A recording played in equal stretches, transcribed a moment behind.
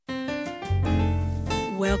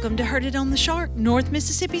Welcome to Heard It on the Shark, North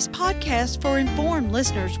Mississippi's podcast for informed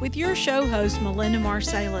listeners with your show host, Melinda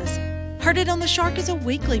Marsalis. Heard It on the Shark is a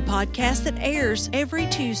weekly podcast that airs every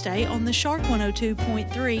Tuesday on the Shark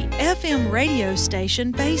 102.3 FM radio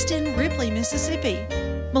station based in Ripley, Mississippi.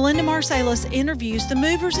 Melinda Marsalis interviews the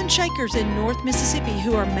movers and shakers in North Mississippi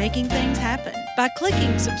who are making things happen. By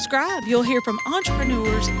clicking subscribe, you'll hear from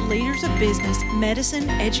entrepreneurs, leaders of business, medicine,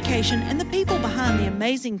 education, and the people behind the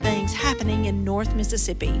amazing things happening in North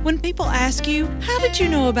Mississippi. When people ask you, how did you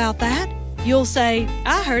know about that? You'll say,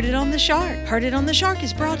 I heard it on the Shark. Heard It on the Shark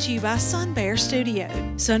is brought to you by Sun Bear Studio.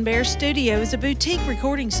 Sun Bear Studio is a boutique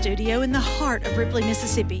recording studio in the heart of Ripley,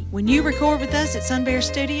 Mississippi. When you record with us at Sun Bear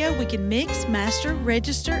Studio, we can mix, master,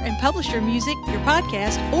 register, and publish your music, your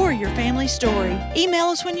podcast, or your family story. Email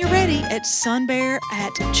us when you're ready at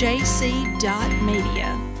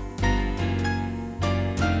sunbear@jc.media.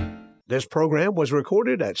 This program was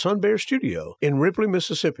recorded at Sun Bear Studio in Ripley,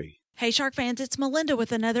 Mississippi. Hey Shark fans, it's Melinda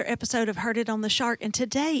with another episode of Heard It on the Shark, and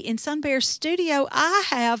today in Sun Bear Studio, I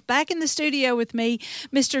have back in the studio with me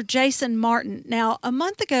Mr. Jason Martin. Now, a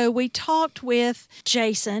month ago, we talked with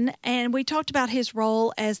Jason, and we talked about his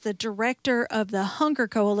role as the director of the Hunger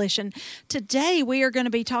Coalition. Today, we are going to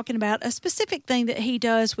be talking about a specific thing that he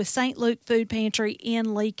does with St. Luke Food Pantry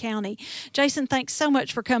in Lee County. Jason, thanks so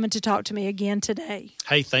much for coming to talk to me again today.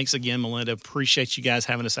 Hey, thanks again, Melinda. Appreciate you guys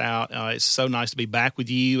having us out. It's so nice to be back with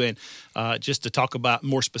you and just to talk about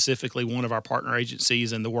more specifically one of our partner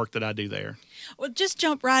agencies and the work that I do there. Well, just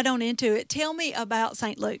jump right on into it. Tell me about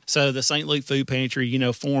St. Luke. So the St. Luke Food Pantry,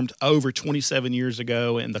 formed over 27 years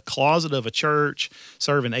ago in the closet of a church,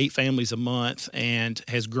 serving 8 families a month, and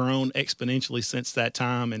has grown exponentially since that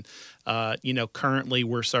time. And, currently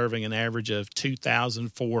we're serving an average of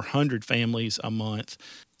 2,400 families a month.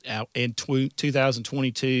 In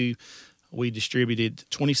 2022, we distributed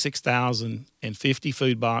 26,050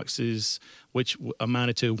 food boxes, which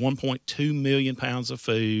amounted to 1.2 million pounds of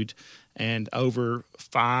food and over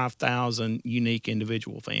 5,000 unique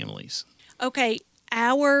individual families. Okay,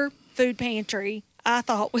 our food pantry, I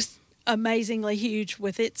thought, was amazingly huge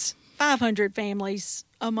with its 500 families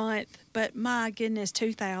a month, but my goodness,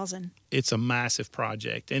 2,000. It's a massive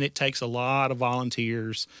project, and it takes a lot of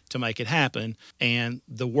volunteers to make it happen. And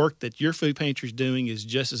the work that your food pantry is doing is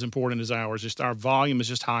just as important as ours. Just our volume is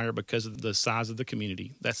just higher because of the size of the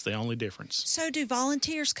community. That's the only difference. So do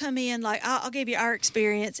volunteers come in? Like, I'll give you our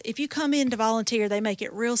experience. If you come in to volunteer, they make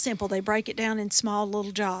it real simple. They break it down in small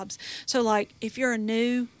little jobs. So, like, if you're a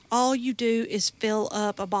new, all you do is fill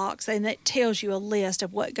up a box, and that tells you a list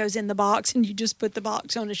of what goes in the box, and you just put the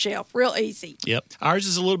box on a shelf. Real easy. Yep. Ours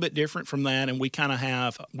is a little bit different from that, and we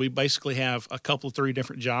basically have a couple of 3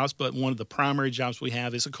 different jobs, but one of the primary jobs we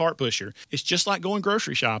have is a cart pusher. It's just like going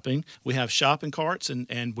grocery shopping. We have shopping carts,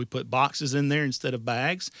 and we put boxes in there instead of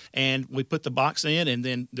bags, and we put the box in, and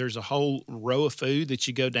then there's a whole row of food that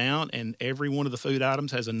you go down, and every one of the food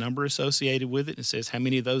items has a number associated with it. It says how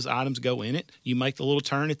many of those items go in it. You make the little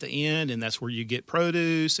turn at the end, and that's where you get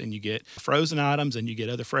produce, and you get frozen items, and you get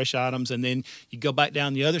other fresh items, and then you go back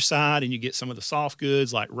down the other side and you get some of the soft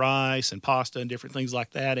goods like rice and pasta and different things like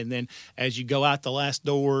that. And then as you go out the last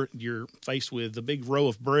door, you're faced with the big row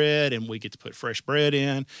of bread, and we get to put fresh bread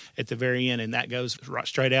in at the very end, and that goes right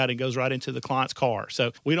straight out and goes right into the client's car.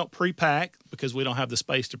 So we don't pre-pack because we don't have the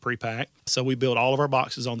space to pre-pack. So we build all of our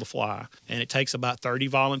boxes on the fly, and it takes about 30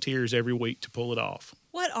 volunteers every week to pull it off.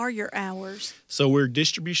 What are your hours? So our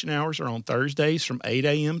distribution hours are on Thursdays from 8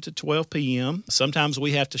 a.m. to 12 p.m. Sometimes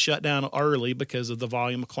we have to shut down early because of the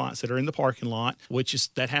volume of clients that are in the parking lot,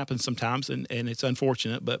 that happens sometimes, and it's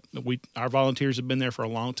unfortunate. But our volunteers have been there for a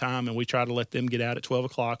long time, and we try to let them get out at 12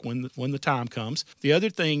 o'clock when the time comes. The other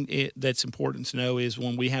thing that's important to know is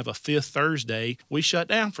when we have a 5th Thursday, we shut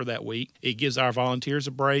down for that week. It gives our volunteers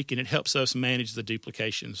a break, and it helps us manage the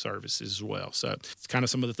duplication services as well. So it's kind of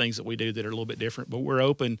some of the things that we do that are a little bit different, but we're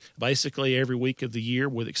open basically every week of the year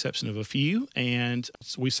with the exception of a few, and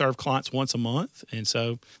we serve clients once a month, and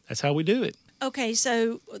so that's how we do it. Okay,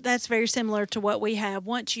 so that's very similar to what we have.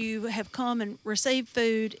 Once you have come and received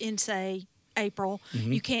food in, say, April,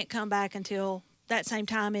 you can't come back until that same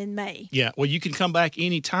time in May. Yeah, well, you can come back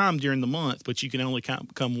any time during the month, but you can only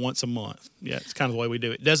come once a month. Yeah, it's kind of the way we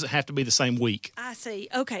do it. It doesn't have to be the same week. I see.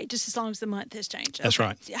 Okay, just as long as the month has changed. Okay. That's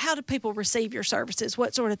right. How do people receive your services?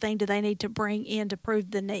 What sort of thing do they need to bring in to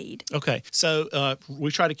prove the need? Okay, so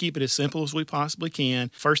we try to keep it as simple as we possibly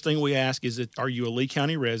can. First thing we ask is, are you a Lee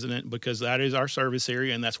County resident? Because that is our service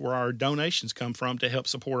area, and that's where our donations come from to help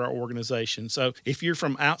support our organization. So if you're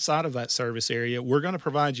from outside of that service area, we're going to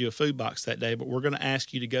provide you a food box that day, but we're we're going to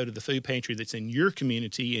ask you to go to the food pantry that's in your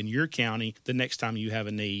community, in your county, the next time you have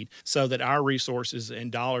a need, so that our resources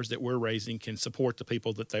and dollars that we're raising can support the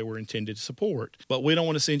people that they were intended to support. But we don't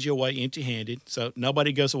want to send you away empty-handed, so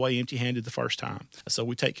nobody goes away empty-handed the first time. So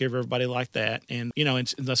we take care of everybody like that, and,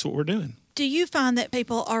 and that's what we're doing. Do you find that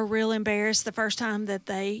people are real embarrassed the first time that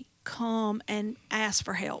they come and ask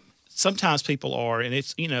for help? Sometimes people are, and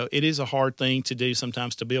it's, it is a hard thing to do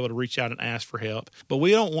sometimes to be able to reach out and ask for help. But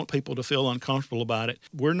we don't want people to feel uncomfortable about it.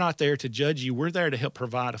 We're not there to judge you. We're there to help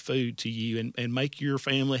provide a food to you and make your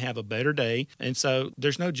family have a better day. And so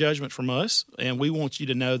there's no judgment from us. And we want you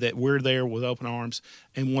to know that we're there with open arms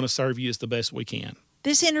and want to serve you as the best we can.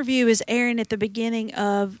 This interview is airing at the beginning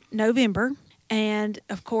of November. And,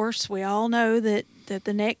 of course, we all know that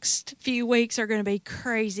the next few weeks are going to be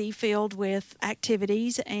crazy, filled with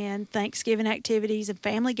activities and Thanksgiving activities and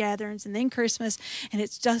family gatherings and then Christmas. And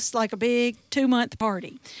it's just like a big 2-month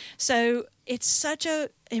party. So it's such an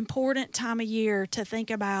important time of year to think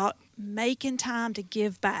about making time to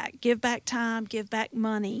give back time, give back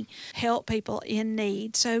money, help people in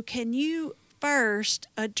need. So can you first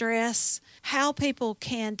address how people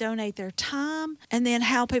can donate their time and then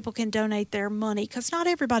how people can donate their money, because not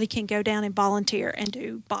everybody can go down and volunteer and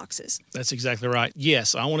do boxes. That's exactly right.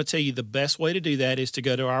 Yes, I want to tell you the best way to do that is to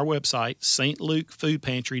go to our website,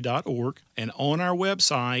 stlukefoodpantry.org, and on our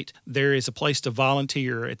website there is a place to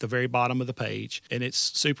volunteer at the very bottom of the page, and it's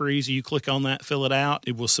super easy. You click on that, fill it out,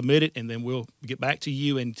 it will submit it, and then we'll get back to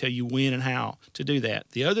you and tell you when and how to do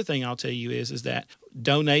that. The other thing I'll tell you is that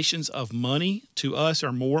donations of money to us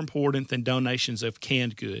are more important than donations of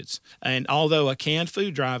canned goods. And although a canned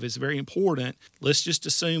food drive is very important, let's just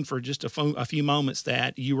assume for just a few moments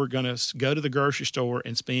that you were going to go to the grocery store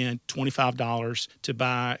and spend $25 to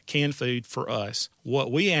buy canned food for us. What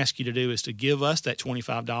we ask you to do is to give us that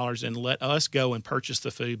 $25 and let us go and purchase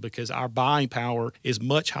the food, because our buying power is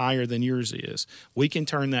much higher than yours is. We can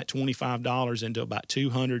turn that $25 into about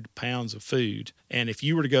 200 pounds of food. And if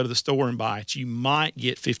you were to go to the store and buy it, you might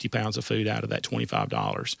get 50 pounds of food out of that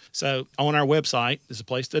 $25. So on our website is a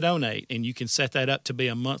place to donate, and you can set that up to be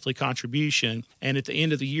a monthly contribution. And at the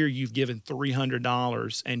end of the year, you've given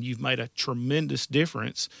 $300, and you've made a tremendous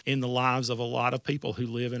difference in the lives of a lot of people who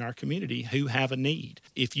live in our community who have a need.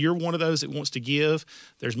 If you're one of those that wants to give,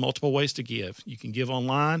 there's multiple ways to give. You can give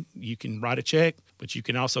online, you can write a check, but you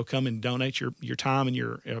can also come and donate your time and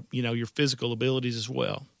your physical abilities as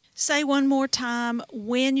well. Say one more time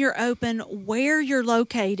when you're open, where you're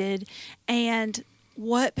located, and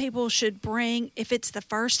what people should bring if it's the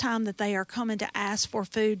first time that they are coming to ask for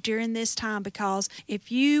food during this time. Because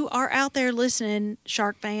if you are out there listening,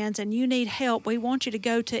 Shark fans, and you need help, we want you to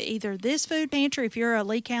go to either this food pantry if you're a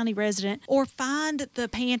Lee County resident, or find the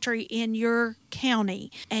pantry in your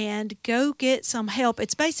county and go get some help.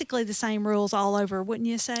 It's basically the same rules all over, wouldn't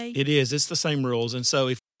you say? It is. It's the same rules. And so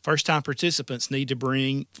if first-time participants need to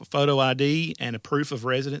bring photo ID and a proof of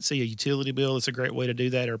residency, a utility bill is a great way to do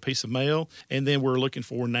that, or a piece of mail. And then we're looking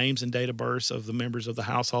for names and date of births of the members of the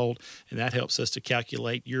household, and that helps us to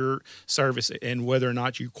calculate your service and whether or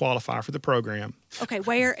not you qualify for the program. Okay,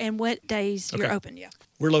 where and what days you're open, yeah.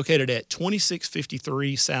 We're located at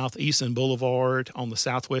 2653 South Easton Boulevard on the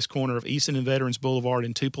southwest corner of Easton and Veterans Boulevard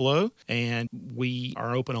in Tupelo. And we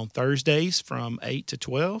are open on Thursdays from 8 to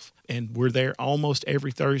 12. And we're there almost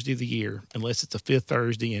every Thursday of the year, unless it's the fifth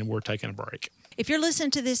Thursday and we're taking a break. If you're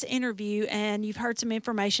listening to this interview and you've heard some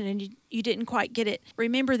information and you didn't quite get it,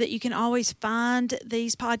 remember that you can always find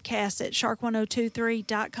these podcasts at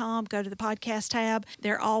shark1023.com. Go to the podcast tab.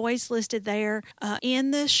 They're always listed there.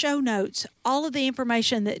 In the show notes, all of the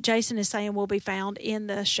information that Jason is saying will be found in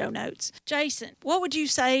the show notes. Jason, what would you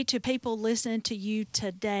say to people listening to you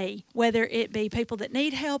today, whether it be people that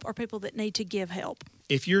need help or people that need to give help?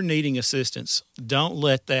 If you're needing assistance, don't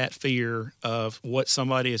let that fear of what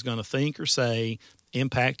somebody is going to think or say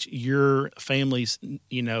impact your family's,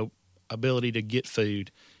 ability to get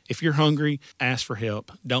food. If you're hungry, ask for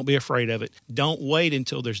help. Don't be afraid of it. Don't wait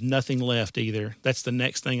until there's nothing left either. That's the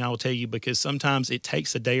next thing I will tell you, because sometimes it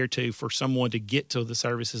takes a day or two for someone to get to the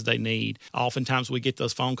services they need. Oftentimes we get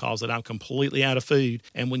those phone calls that I'm completely out of food.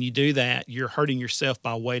 And when you do that, you're hurting yourself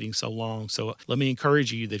by waiting so long. So let me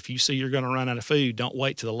encourage you that if you see you're going to run out of food, don't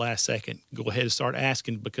wait to the last second. Go ahead and start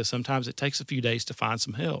asking, because sometimes it takes a few days to find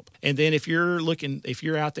some help. And then if you're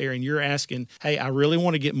out there and you're asking, hey, I really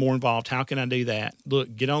want to get more involved, how can I do that?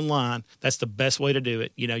 Look, get on online, that's the best way to do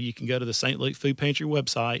it. You can go to the St. Luke Food Pantry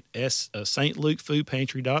website,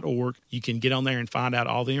 stlukefoodpantry.org. You can get on there and find out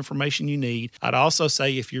all the information you need. I'd also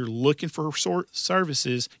say if you're looking for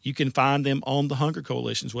services, you can find them on the Hunger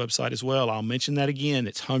Coalition's website as well. I'll mention that again.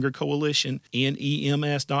 It's Hunger Coalition,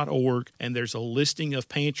 NEMS.org, and there's a listing of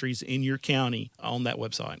pantries in your county on that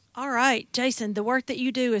website. All right, Jason, the work that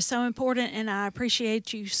you do is so important, and I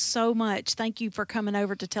appreciate you so much. Thank you for coming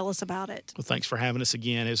over to tell us about it. Well, thanks for having us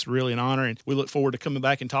again. It's really an honor, and we look forward to coming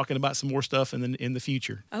back and talking about some more stuff in the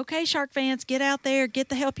future. Okay, Shark fans, get out there, get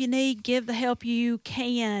the help you need, give the help you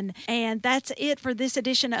can. And that's it for this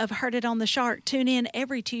edition of Heard It on the Shark. Tune in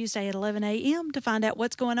every Tuesday at 11 a.m. to find out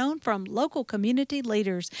what's going on from local community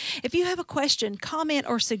leaders. If you have a question, comment,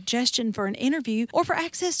 or suggestion for an interview or for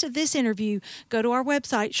access to this interview, go to our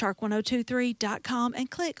website, shark1023.com, and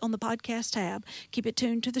click on the podcast tab. Keep it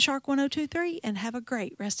tuned to the Shark 1023 and have a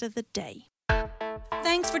great rest of the day.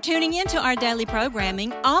 Thanks for tuning in to our daily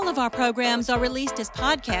programming. All of our programs are released as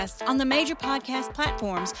podcasts on the major podcast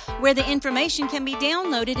platforms where the information can be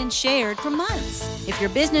downloaded and shared for months. If your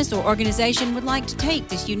business or organization would like to take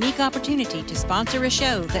this unique opportunity to sponsor a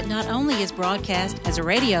show that not only is broadcast as a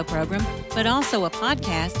radio program, but also a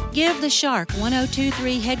podcast, give the Shark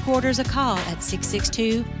 1023 headquarters a call at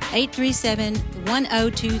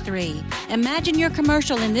 662-837-1023. Imagine your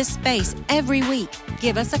commercial in this space every week.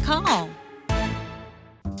 Give us a call.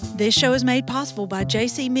 This show is made possible by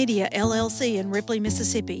JC Media, LLC in Ripley,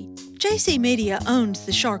 Mississippi. JC Media owns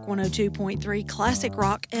the Shark 102.3 Classic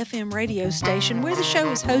Rock FM radio station where the show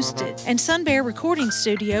is hosted, and Sun Bear Recording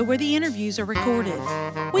Studio where the interviews are recorded.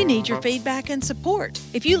 We need your feedback and support.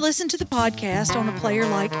 If you listen to the podcast on a player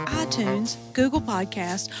like iTunes, Google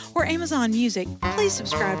Podcasts, or Amazon Music, please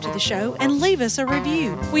subscribe to the show and leave us a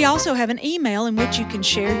review. We also have an email in which you can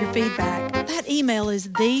share your feedback. That email is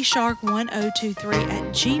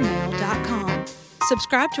theshark1023@gmail.com.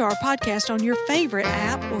 Subscribe to our podcast on your favorite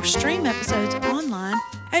app or stream episodes online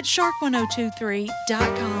at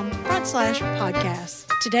shark1023.com/podcasts.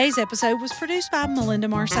 Today's episode was produced by Melinda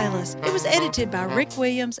Marsalis. It was edited by Rick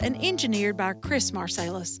Williams and engineered by Chris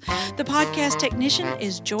Marsalis. The podcast technician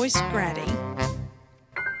is Joyce Grady.